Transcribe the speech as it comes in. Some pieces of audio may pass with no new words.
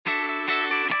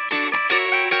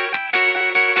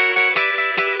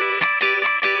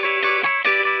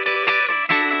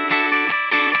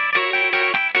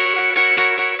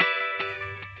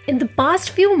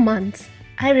past few months,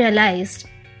 I realized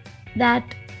that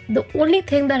the only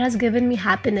thing that has given me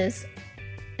happiness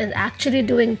is actually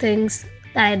doing things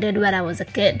that I did when I was a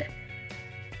kid.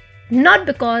 Not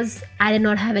because I did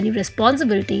not have any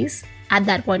responsibilities at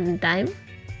that point in time,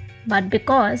 but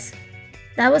because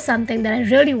that was something that I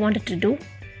really wanted to do,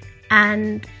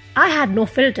 and I had no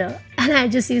filter, and I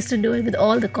just used to do it with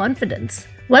all the confidence.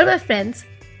 Well, my friends,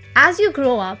 as you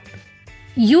grow up,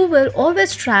 you will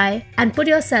always try and put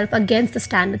yourself against the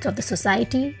standards of the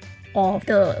society, of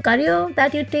the career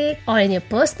that you take, or in your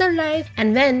personal life.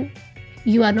 And when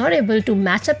you are not able to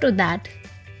match up to that,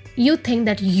 you think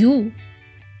that you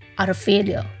are a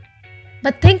failure.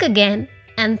 But think again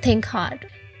and think hard.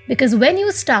 Because when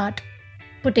you start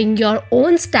putting your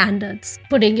own standards,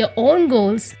 putting your own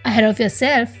goals ahead of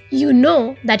yourself, you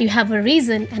know that you have a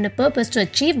reason and a purpose to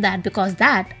achieve that, because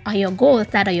that are your goals,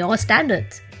 that are your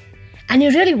standards. And you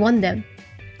really want them.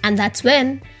 And that's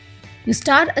when you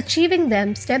start achieving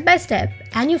them step by step,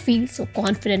 and you feel so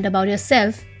confident about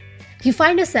yourself. You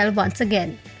find yourself once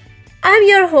again. I'm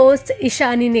your host,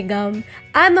 Ishani Nigam.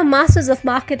 I'm a Masters of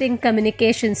Marketing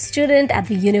Communications student at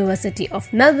the University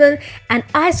of Melbourne, and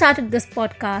I started this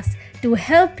podcast to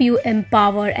help you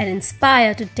empower and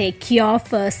inspire to take your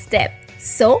first step.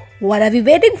 So, what are we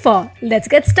waiting for? Let's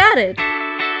get started.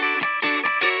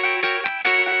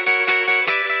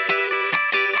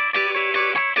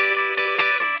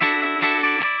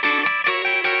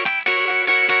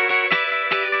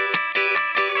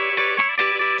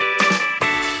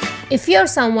 If you're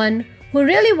someone who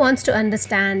really wants to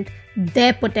understand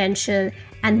their potential,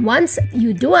 and once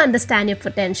you do understand your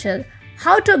potential,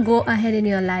 how to go ahead in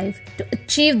your life to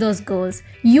achieve those goals,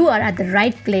 you are at the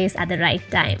right place at the right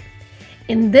time.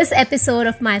 In this episode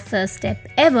of My First Step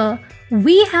Ever,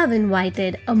 we have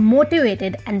invited a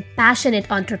motivated and passionate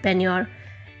entrepreneur,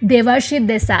 Devarshi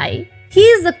Desai. He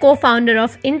is the co-founder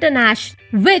of International,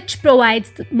 which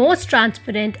provides the most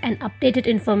transparent and updated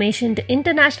information to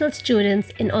international students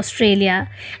in Australia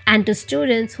and to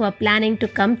students who are planning to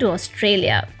come to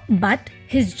Australia. But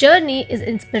his journey is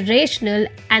inspirational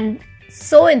and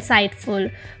so insightful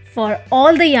for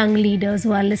all the young leaders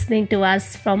who are listening to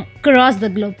us from across the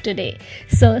globe today.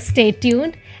 So stay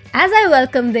tuned as I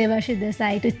welcome Devarshi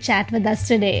Desai to chat with us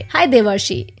today. Hi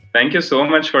Devarshi. Thank you so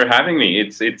much for having me.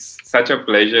 It's such a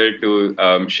pleasure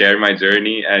to share my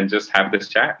journey and just have this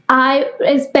chat. I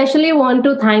especially want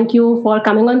to thank you for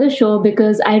coming on the show,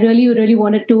 because I really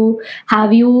wanted to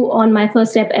have you on My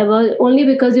First Step Ever, only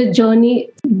because your journey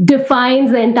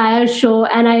defines the entire show,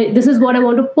 and this is what I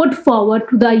want to put forward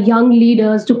to the young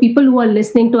leaders, to people who are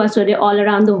listening to us today all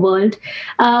around the world.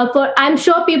 I'm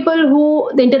sure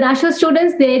the international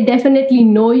students, they definitely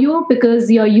know you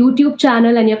because your YouTube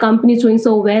channel and your company is doing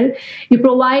so well. You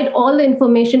provide all the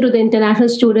information to the international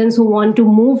students who want to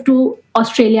move to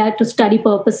Australia to study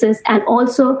purposes, and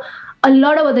also a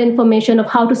lot of other information of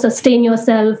how to sustain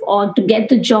yourself or to get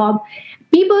the job.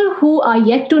 People who are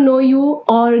yet to know you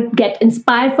or get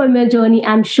inspired from your journey,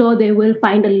 I'm sure they will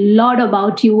find a lot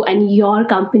about you and your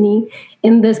company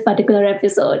in this particular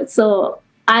episode. So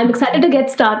I'm excited to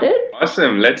get started.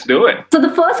 Awesome. Let's do it. So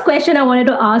the first question I wanted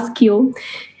to ask you,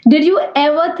 did you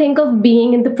ever think of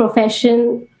being in the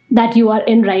profession that you are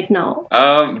in right now?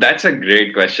 That's a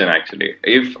great question, actually.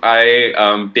 If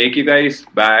I take you guys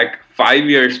back 5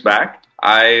 years back,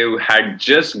 I had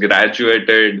just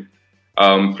graduated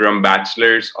from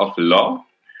Bachelor's of Law.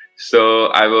 So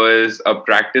I was a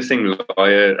practicing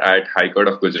lawyer at High Court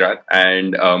of Gujarat.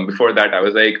 And before that, I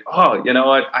was like, oh, you know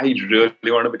what? I really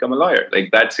want to become a lawyer. Like,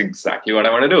 that's exactly what I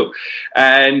want to do.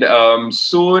 And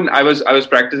soon I was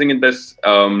practicing in this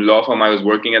law firm. I was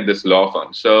working at this law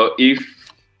firm. So if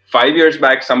 5 years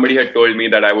back, somebody had told me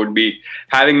that I would be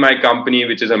having my company,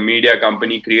 which is a media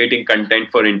company, creating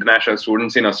content for international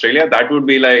students in Australia, that would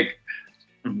be like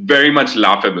very much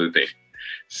laughable thing.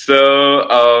 So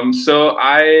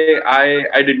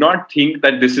I did not think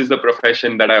that this is the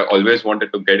profession that I always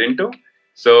wanted to get into.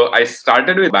 So I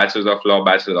started with Bachelor's of Law,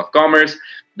 Bachelor's of Commerce.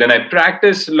 Then I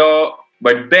practiced law,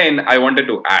 but then I wanted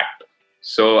to act.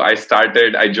 So I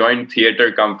joined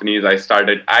theater companies. I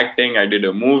started acting. I did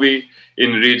a movie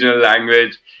in regional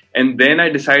language. And then I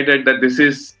decided that this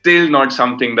is still not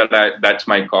something that's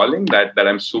my calling, that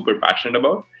I'm super passionate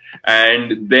about.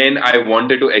 And then I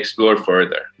wanted to explore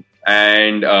further.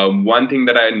 And one thing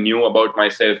that I knew about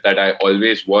myself, that I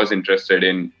always was interested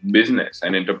in business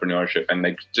and entrepreneurship and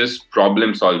like just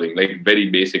problem solving, like very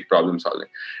basic problem solving,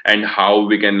 and how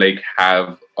we can like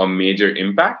have a major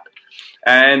impact.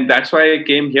 And that's why I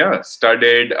came here,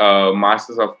 studied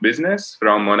Masters of Business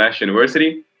from Monash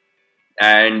University.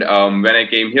 And when I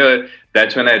came here,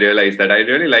 that's when I realized that I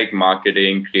really like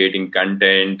marketing, creating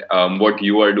content. What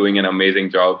you are doing an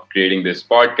amazing job creating this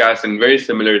podcast and very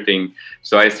similar thing.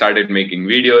 So I started making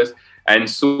videos, and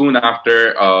soon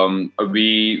after, our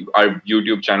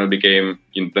YouTube channel became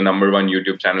the number one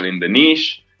YouTube channel in the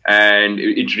niche, and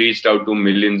it reached out to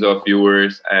millions of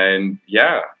viewers. And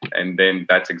yeah, and then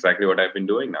that's exactly what I've been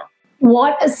doing now.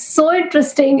 What is so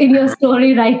interesting in your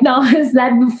story right now is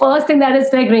that the first thing that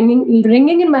is like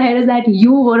ringing in my head is that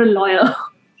you were a lawyer.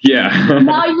 Yeah.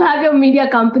 Now you have your media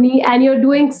company and you're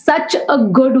doing such a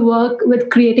good work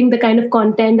with creating the kind of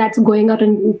content that's going out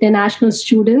in international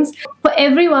students. For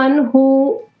everyone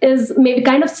who is maybe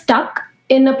kind of stuck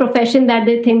in a profession that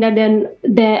they think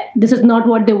that this is not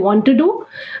what they want to do,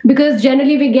 because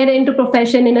generally we get into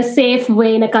profession in a safe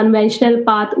way, in a conventional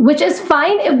path, which is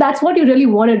fine if that's what you really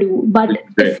want to do. But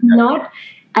if not,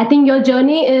 I think your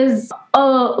journey is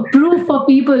a proof for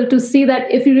people to see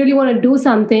that if you really want to do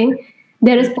something,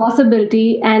 there is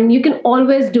possibility and you can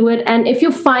always do it. And if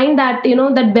you find that,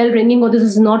 that bell ringing, this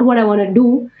is not what I want to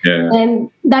do,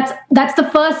 then that's the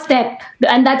first step.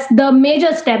 And that's the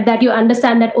major step, that you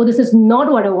understand that, this is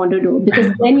not what I want to do,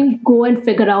 because then you go and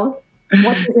figure out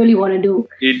what you really want to do.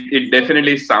 It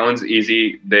definitely sounds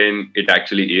easy than it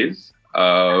actually is.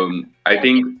 I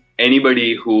think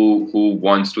anybody who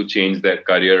wants to change their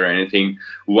career or anything,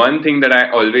 one thing that I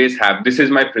always have, this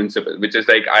is my principle, which is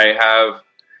like I have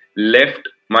left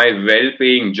my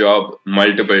well-paying job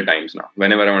multiple times now.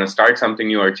 Whenever I want to start something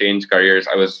new or change careers,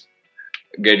 I was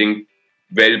getting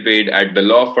well paid at the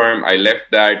law firm. I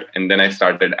left that and then I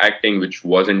started acting, which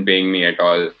wasn't paying me at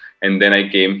all. And then I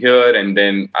came here and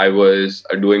then I was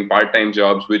doing part-time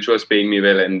jobs, which was paying me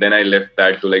well. And then I left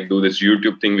that to like do this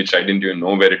YouTube thing, which I didn't even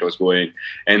know where it was going.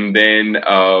 And then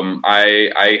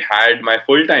I had my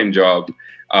full-time job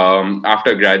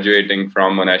after graduating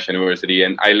from Monash University,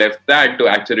 and I left that to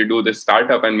actually do this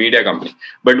startup and media company.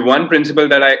 But one principle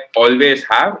that I always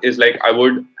have is like I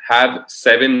would have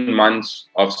 7 months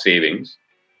of savings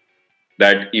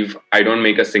that if I don't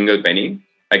make a single penny,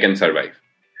 I can survive.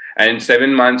 And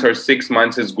 7 months or 6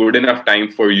 months is good enough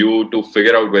time for you to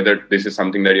figure out whether this is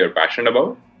something that you're passionate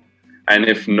about. And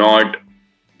if not,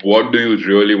 what do you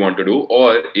really want to do?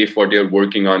 Or if what you're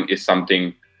working on is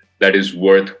something that is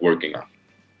worth working on.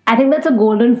 I think that's a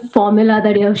golden formula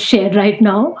that you have shared right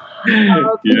now.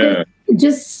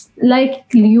 Just like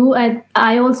you,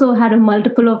 I also had a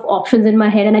multiple of options in my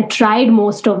head, and I tried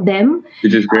most of them.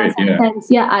 Which is great.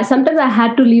 Sometimes I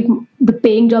had to leave the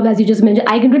paying job, as you just mentioned.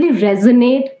 I can really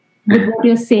resonate with what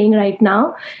you're saying right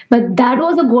now. But that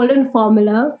was a golden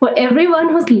formula for everyone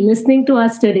who's listening to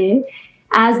us today.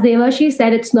 As Devashi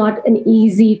said, it's not an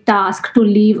easy task to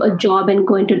leave a job and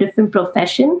go into a different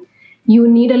profession. You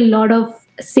need a lot of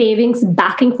savings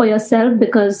backing for yourself,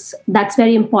 because that's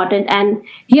very important. And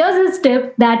here's his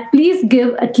tip, that please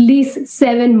give at least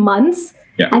 7 months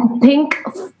and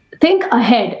think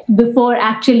ahead before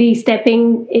actually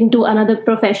stepping into another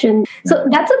profession. So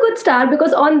that's a good start,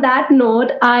 because on that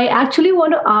note, I actually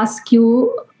want to ask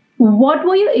you, what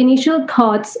were your initial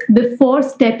thoughts before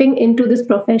stepping into this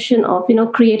profession of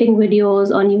creating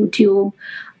videos on YouTube?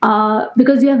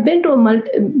 Because you have been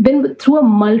through a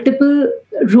multiple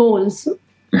roles.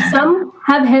 Some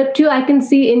have helped you, I can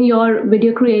see, in your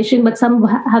video creation, but some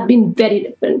have been very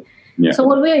different. So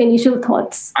what were your initial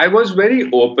thoughts? I was very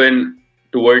open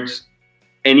towards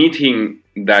anything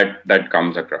that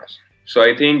comes across. So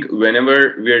I think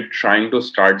whenever we're trying to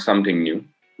start something new,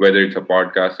 whether it's a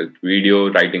podcast, a video,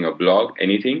 writing a blog,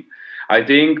 anything, I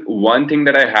think one thing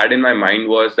that I had in my mind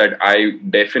was that I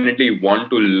definitely want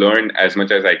to learn as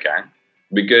much as I can,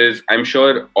 because I'm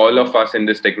sure all of us in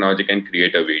this technology can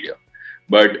create a video,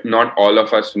 but not all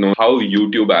of us know how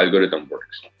YouTube algorithm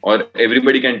works. Or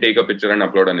everybody can take a picture and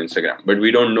upload on Instagram, but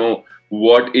we don't know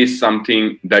what is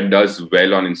something that does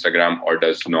well on Instagram or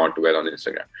does not well on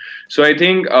Instagram. So I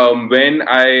think when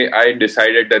I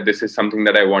decided that this is something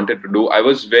that I wanted to do, I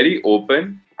was very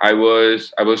open. I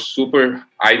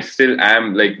still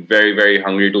am like very, very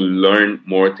hungry to learn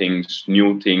more things,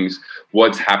 new things,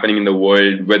 what's happening in the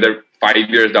world, whether 5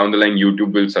 years down the line,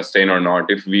 YouTube will sustain or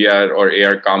not. If VR or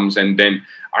AR comes, and then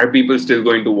are people still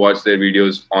going to watch their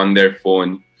videos on their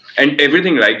phone and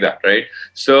everything like that, right?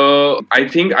 So I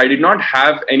think I did not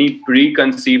have any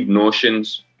preconceived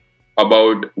notions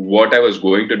about what I was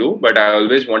going to do, but I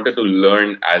always wanted to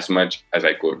learn as much as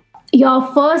I could. Your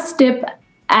first tip,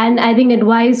 and I think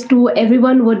advice to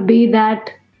everyone, would be that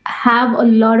have a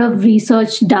lot of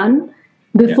research done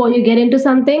before you get into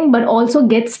something, but also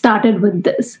get started with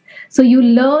this. So you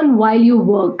learn while you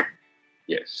work.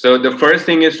 Yes. So the first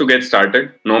thing is to get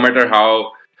started, no matter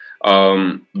how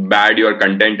bad your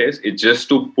content is. It's just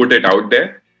to put it out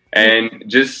there, and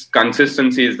just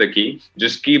consistency is the key.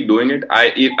 Just keep doing it.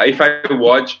 If I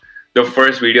watch the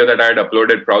first video that I had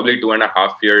uploaded probably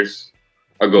 2.5 years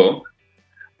ago,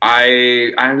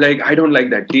 I'm like, I don't like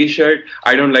that T-shirt.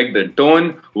 I don't like the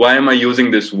tone. Why am I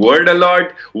using this word a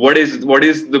lot? What is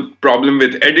the problem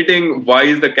with editing? Why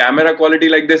is the camera quality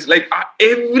like this? Like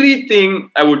everything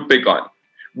I would pick on.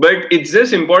 But it's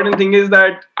just important thing is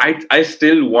that I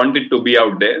still want it to be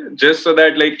out there, just so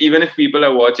that like even if people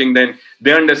are watching, then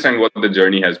they understand what the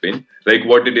journey has been, like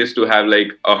what it is to have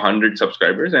like 100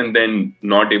 subscribers and then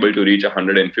not able to reach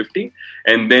 150,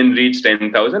 and then reach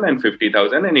 10,000 and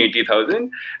 50,000 and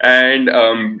 80,000, and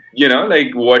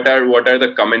like what are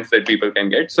the comments that people can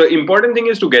get. So important thing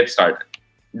is to get started,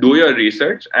 do your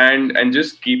research, and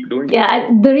just keep doing it. Yeah,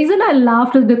 the reason I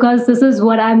laughed is because this is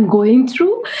what I'm going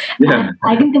through. Yeah.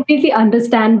 I can completely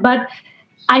understand, but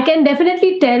I can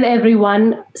definitely tell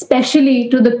everyone, especially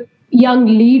to the young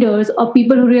leaders or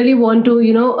people who really want to,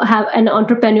 have an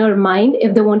entrepreneur mind,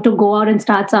 if they want to go out and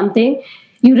start something,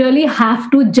 you really have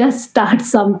to just start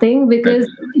something, because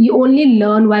you only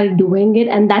learn while doing it,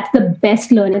 and that's the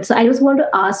best learning. So I just want to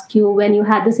ask you, when you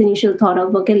had this initial thought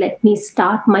of, okay, let me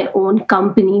start my own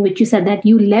company, which you said that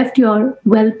you left your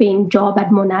well-paying job at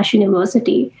Monash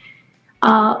University,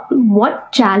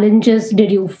 what challenges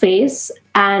did you face,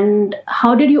 and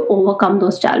how did you overcome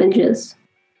those challenges?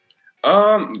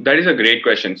 That is a great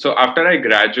question. So after I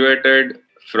graduated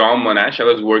from Monash, I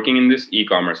was working in this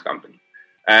e-commerce company.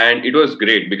 And it was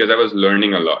great because I was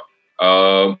learning a lot.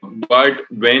 But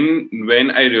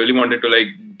when I really wanted to like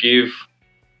give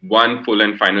one full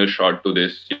and final shot to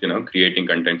this, creating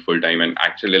content full time and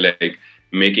actually like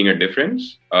making a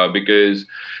difference, because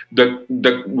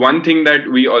the one thing that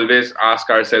we always ask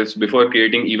ourselves before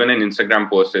creating even an Instagram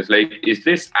post is like, is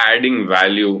this adding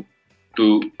value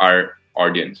to our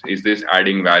audience? Is this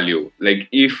adding value? Like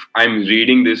if I'm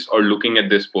reading this or looking at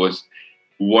this post,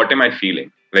 what am I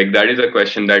feeling? Like that is a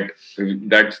question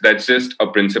that's just a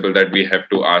principle that we have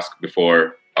to ask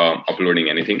before uploading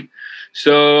anything.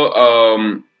 So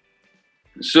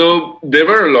there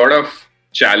were a lot of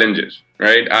challenges,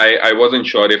 right? I wasn't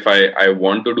sure if I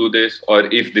want to do this or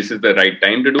if this is the right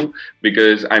time to do,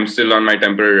 because I'm still on my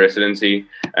temporary residency,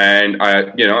 and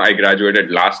I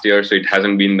graduated last year, so it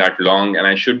hasn't been that long, and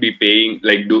I should be paying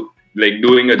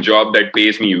doing a job that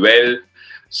pays me well.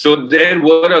 So there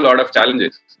were a lot of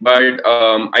challenges, but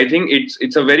I think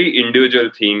it's a very individual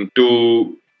thing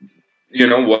to,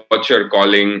 what's your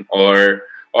calling, or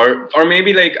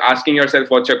maybe like asking yourself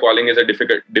what's your calling is a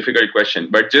difficult question,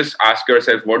 but just ask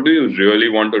yourself, what do you really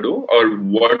want to do, or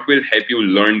what will help you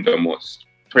learn the most?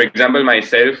 For example,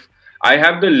 myself, I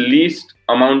have the least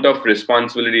amount of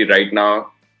responsibility right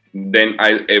now than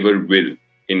I ever will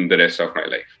in the rest of my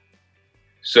life.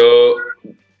 So,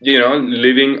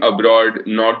 living abroad,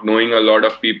 not knowing a lot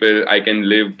of people, I can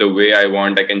live the way I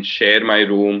want. I can share my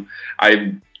room.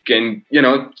 I can,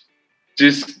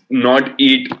 just not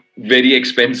eat very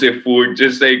expensive food,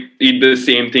 just like eat the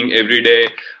same thing every day,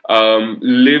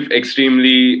 live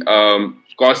extremely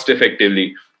cost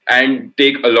effectively, and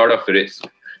take a lot of risk.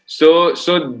 So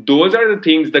those are the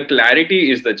things. The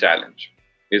clarity is the challenge.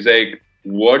 It's like,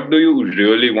 what do you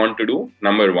really want to do?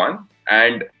 Number one.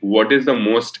 And what is the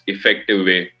most effective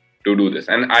way to do this?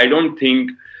 And I don't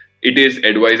think it is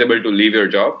advisable to leave your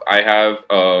job. I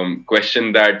have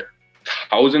questioned that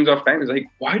thousands of times. Like,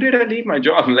 why did I leave my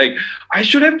job? Like, I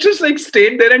should have just like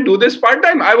stayed there and do this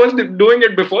part-time. I was doing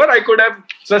it before. I could have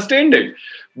sustained it.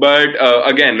 But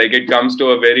again, like it comes to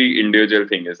a very individual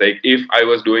thing. It's like, if I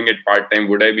was doing it part-time,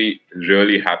 would I be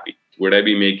really happy? Would I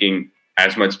be making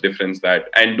as much difference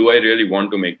and do I really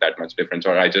want to make that much difference?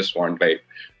 Or I just want like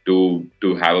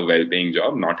to have a well-paying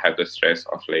job, not have the stress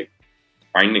of like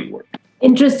finding work.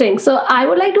 Interesting. So I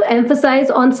would like to emphasize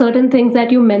on certain things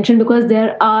that you mentioned, because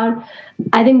there are,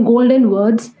 I think, golden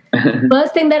words.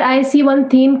 First thing that I see, one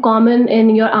theme common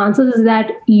in your answers is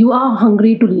that you are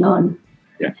hungry to learn.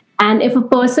 Yeah. And if a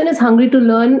person is hungry to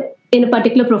learn in a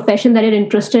particular profession that you're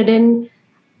interested in,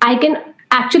 I can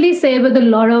actually say with a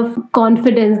lot of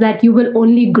confidence that you will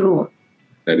only grow.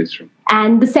 That is true.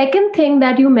 And the second thing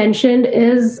that you mentioned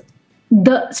is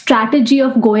the strategy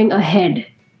of going ahead,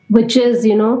 which is,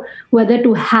 whether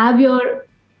to have your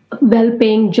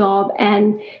well-paying job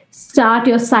and start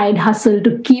your side hustle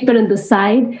to keep it on the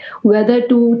side, whether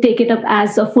to take it up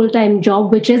as a full-time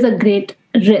job, which is a great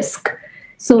risk.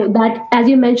 So that, as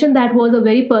you mentioned, that was a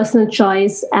very personal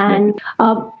choice. And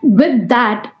with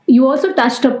that, you also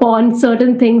touched upon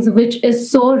certain things which is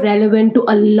so relevant to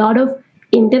a lot of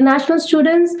international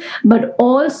students, but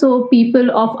also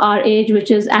people of our age,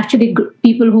 which is actually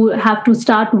people who have to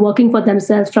start working for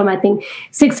themselves from, I think,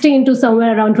 16 to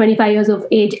somewhere around 25 years of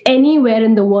age. Anywhere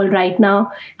in the world right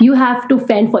now, you have to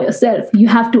fend for yourself. You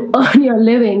have to earn your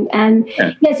living. And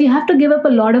yes, you have to give up a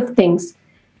lot of things.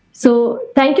 So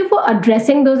thank you for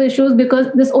addressing those issues, because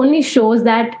this only shows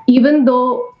that even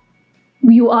though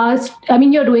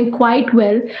you're doing quite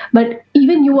well, but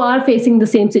even you are facing the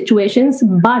same situations,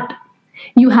 but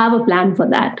you have a plan for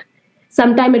that.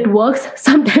 Sometimes it works,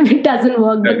 sometimes it doesn't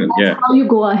work, but that's how you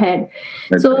go ahead.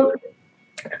 So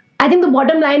I think the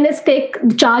bottom line is take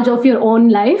charge of your own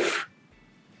life.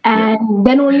 And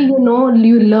then only you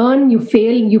learn, you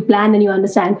fail, you plan, and you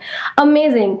understand.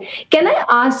 Amazing. Can I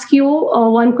ask you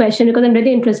one question? Because I'm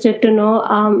really interested to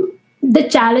know. The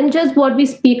challenges what we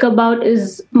speak about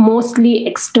is mostly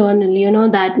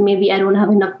external, that maybe I don't have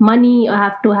enough money, I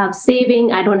have to have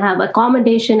saving, I don't have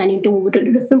accommodation, I need to move to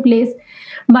a different place.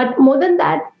 But more than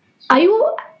that, are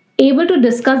you able to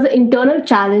discuss the internal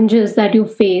challenges that you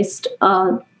faced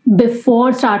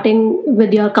before starting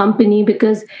with your company?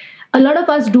 Because a lot of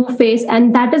us do face,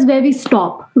 and that is where we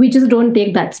stop. We just don't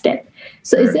take that step.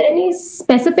 So is there any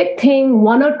specific thing,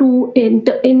 one or two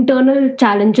internal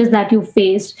challenges that you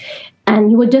faced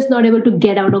and you were just not able to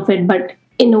get out of it, but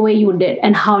in a way you did?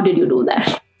 And how did you do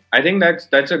that? I think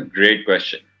that's a great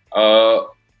question.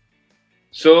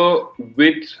 So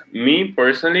with me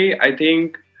personally, I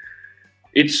think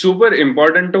it's super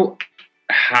important to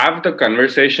have the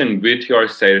conversation with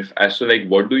yourself as to like,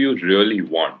 what do you really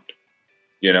want?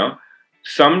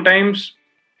 Sometimes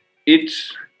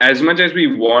it's as much as we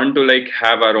want to like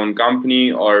have our own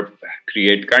company or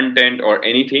create content or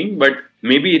anything, but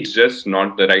maybe it's just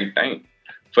not the right time.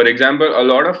 For example, a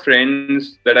lot of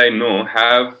friends that I know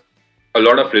have a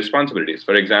lot of responsibilities.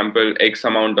 For example, X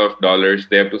amount of dollars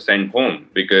they have to send home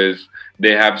because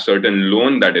they have certain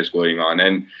loan that is going on,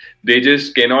 and they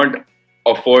just cannot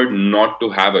afford not to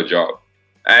have a job.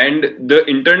 And the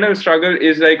internal struggle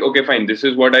is like, okay, fine, this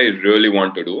is what I really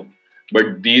want to do,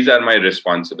 but these are my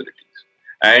responsibilities.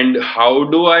 And how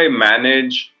do I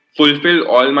fulfill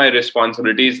all my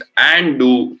responsibilities and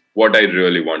do what I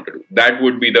really want to do? That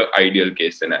would be the ideal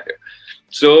case scenario.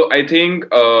 So I think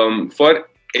for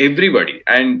everybody,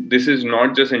 and this is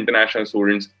not just international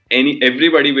students,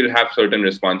 everybody will have certain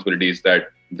responsibilities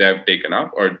that they have taken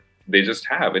up or they just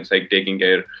have. It's like taking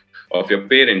care of your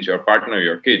parents, your partner,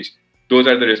 your kids. Those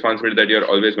are the responsibilities that you're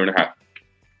always going to have.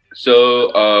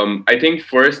 So I think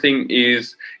first thing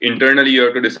is internally you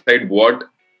have to decide what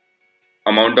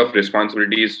amount of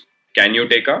responsibilities can you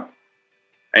take up,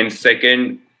 and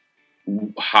second,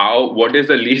 what is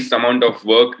the least amount of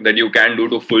work that you can do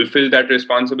to fulfill that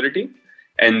responsibility,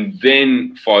 and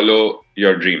then follow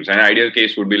your dreams. An ideal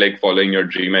case would be like following your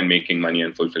dream and making money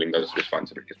and fulfilling those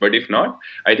responsibilities. But if not,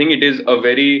 I think it is a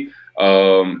very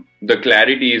the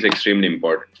clarity is extremely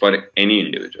important for any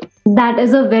individual. That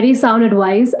is a very sound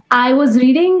advice. I was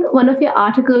reading one of your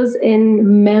articles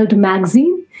in Meld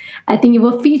magazine. I think you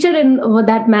were featured in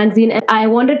that magazine, and I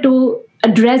wanted to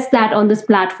address that on this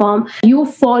platform. You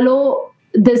follow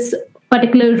this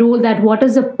particular rule that what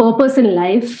is the purpose in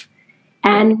life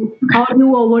and how do you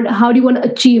want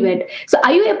to achieve it. So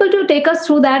are you able to take us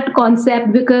through that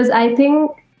concept? Because I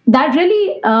think that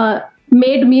really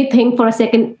made me think for a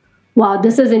second, wow,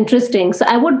 this is interesting. So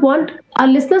I would want our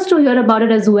listeners to hear about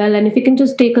it as well. And if you can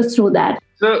just take us through that.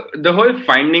 So the whole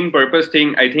finding purpose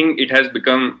thing, I think it has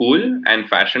become cool and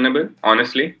fashionable,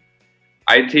 honestly.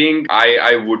 I think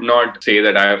I would not say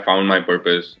that I have found my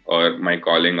purpose or my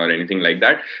calling or anything like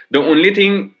that. The only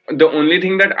thing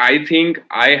that I think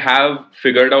I have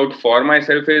figured out for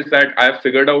myself is that I have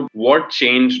figured out what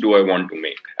change do I want to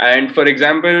make. And for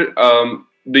example,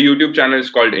 the YouTube channel is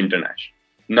called International.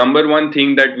 Number one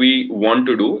thing that we want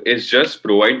to do is just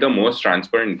provide the most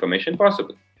transparent information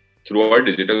possible through our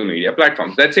digital media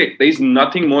platforms. That's it. There is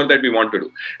nothing more that we want to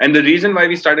do. And the reason why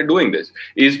we started doing this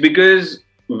is because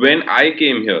when I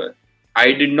came here,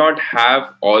 I did not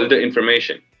have all the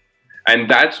information. And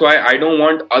that's why I don't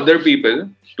want other people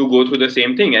to go through the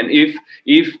same thing. And if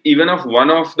even if one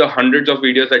of the hundreds of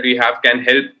videos that we have can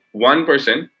help one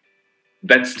person,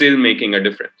 that's still making a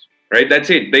difference, right? That's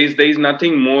it. There is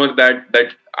nothing more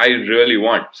that I really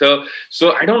want. So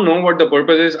I don't know what the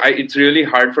purpose is. It's really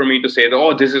hard for me to say that,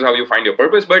 oh, this is how you find your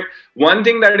purpose. But one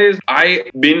thing that is, I've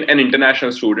been an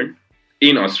international student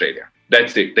in Australia.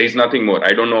 That's it. There's nothing more.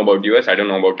 I don't know about US. I don't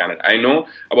know about Canada. I know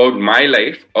about my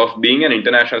life of being an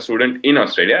international student in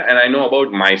Australia, and I know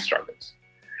about my struggles.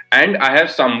 And I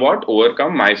have somewhat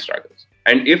overcome my struggles.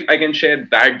 And if I can share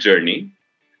that journey,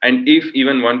 and if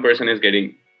even one person is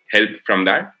getting help from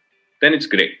that, then it's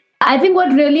great. I think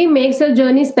what really makes your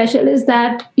journey special is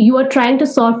that you are trying to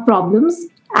solve problems,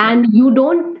 and you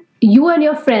and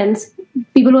your friends,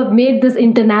 people who have made this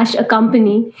international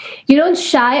company, you don't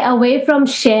shy away from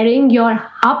sharing your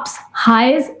ups,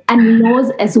 highs, and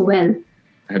lows as well.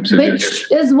 Absolutely.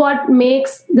 Which is what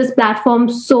makes this platform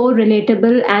so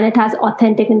relatable, and it has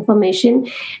authentic information.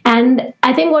 And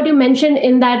I think what you mentioned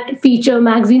in that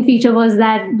magazine feature was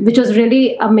that, which was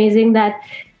really amazing, that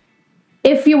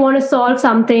if you want to solve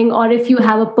something or if you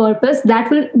have a purpose,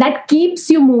 that keeps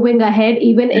you moving ahead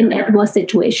even in adverse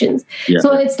situations. Yeah.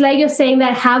 So it's like you're saying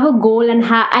that have a goal and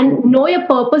know your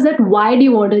purpose, that why do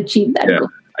you want to achieve that goal.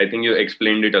 I think you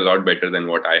explained it a lot better than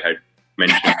what I had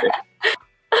mentioned.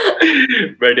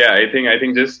 But yeah, I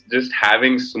think just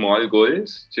having small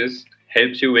goals just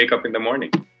helps you wake up in the morning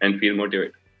and feel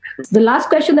motivated. The last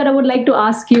question that I would like to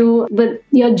ask you, with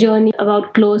your journey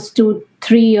about close to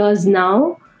 3 years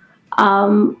now,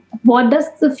 what does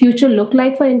the future look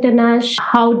like for Internash?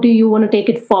 How do you want to take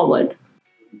it forward?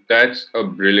 That's a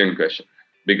brilliant question,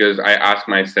 because I ask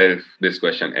myself this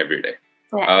question every day.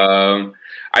 Yeah.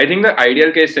 I think the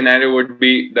ideal case scenario would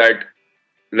be that,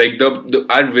 like,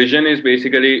 our vision is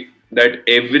basically that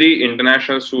every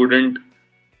international student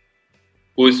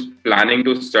who's planning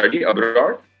to study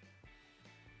abroad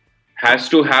has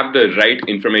to have the right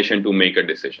information to make a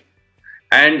decision.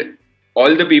 And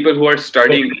all the people who are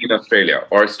studying in Australia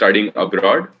or studying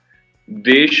abroad,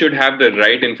 they should have the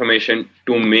right information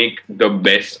to make the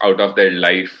best out of their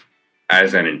life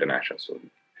as an international student.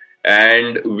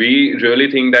 And we really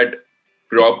think that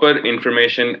proper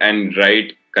information and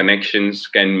right connections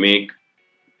can make,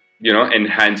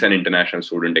 enhance an international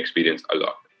student experience a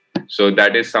lot. So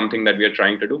that is something that we are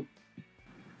trying to do.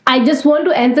 I just want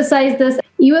to emphasize this,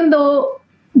 even though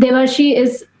Devarshi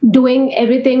is doing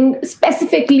everything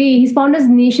specifically, he's found his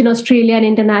niche in Australia, an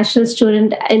international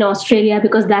student in Australia,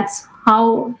 because that's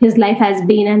how his life has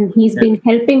been, and he's been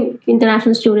helping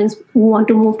international students who want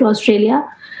to move to Australia.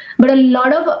 But a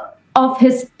lot of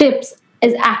his tips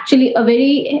is actually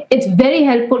it's very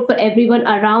helpful for everyone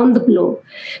around the globe.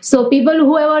 So people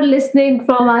who are listening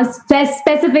from us,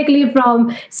 specifically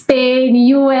from Spain,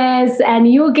 US and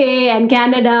UK and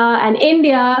Canada and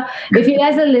India, if you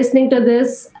guys are listening to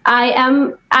this,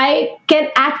 I can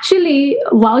actually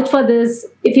vouch for this.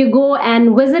 If you go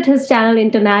and visit his channel,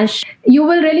 Internash, you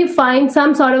will really find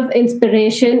some sort of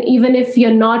inspiration, even if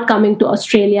you're not coming to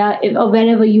Australia or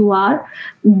wherever you are.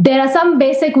 There are some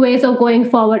basic ways of going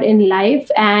forward in life,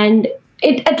 and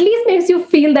it at least makes you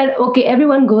feel that, okay,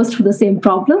 everyone goes through the same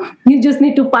problem. You just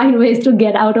need to find ways to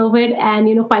get out of it and,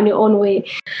 find your own way.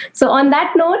 So on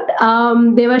that note,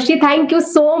 Devarshi, thank you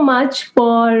so much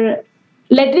for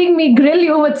letting me grill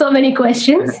you with so many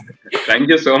questions. Thank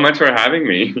you so much for having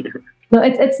me. No,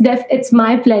 it's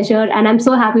my pleasure, and I'm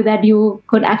so happy that you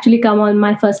could actually come on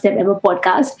my First Step Ever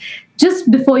podcast. Just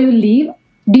before you leave,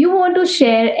 do you want to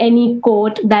share any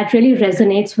quote that really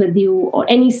resonates with you, or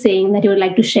any saying that you would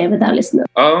like to share with our listeners?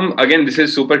 Again, this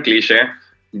is super cliche,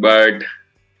 but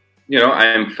I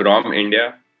am from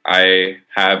India. I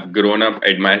have grown up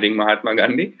admiring Mahatma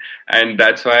Gandhi, and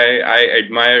that's why I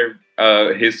admire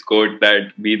his quote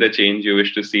that be the change you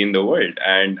wish to see in the world.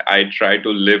 And I try to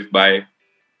live by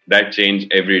that change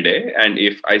every day. And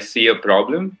if I see a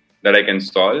problem that I can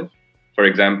solve, for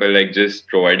example, like just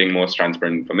providing most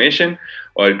transparent information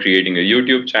or creating a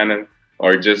YouTube channel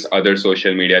or just other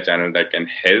social media channel that can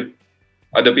help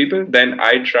other people, then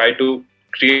I try to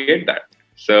create that.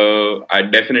 So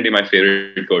definitely my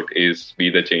favorite quote is be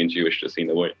the change you wish to see in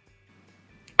the world.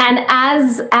 And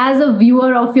as a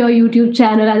viewer of your YouTube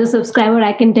channel, as a subscriber,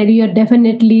 I can tell you you're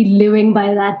definitely living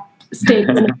by that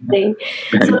statement.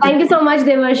 So thank you so much,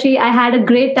 Devarshi. I had a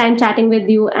great time chatting with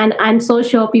you, and I'm so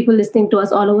sure people listening to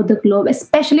us all over the globe,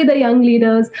 especially the young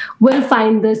leaders, will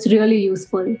find this really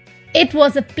useful. It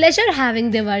was a pleasure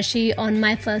having Devarshi on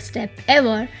my First Step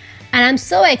Ever, and I'm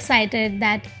so excited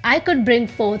that I could bring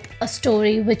forth a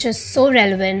story which is so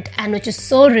relevant and which is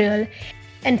so real.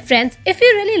 And friends, if you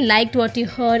really liked what you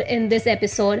heard in this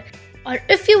episode, or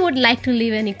if you would like to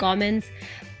leave any comments,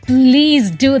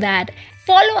 please do that.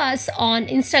 Follow us on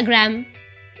Instagram,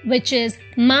 which is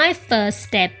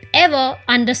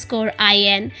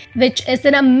myfirststepever_in, which is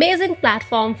an amazing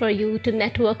platform for you to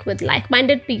network with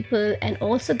like-minded people and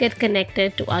also get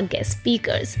connected to our guest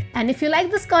speakers. And if you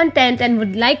like this content and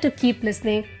would like to keep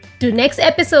listening to next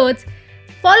episodes,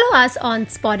 follow us on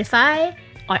Spotify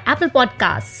or Apple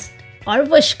Podcasts or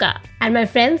Wishka. And my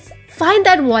friends, find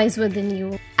that voice within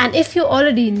you. And if you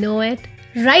already know it,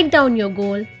 write down your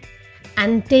goal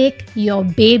and take your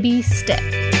baby step.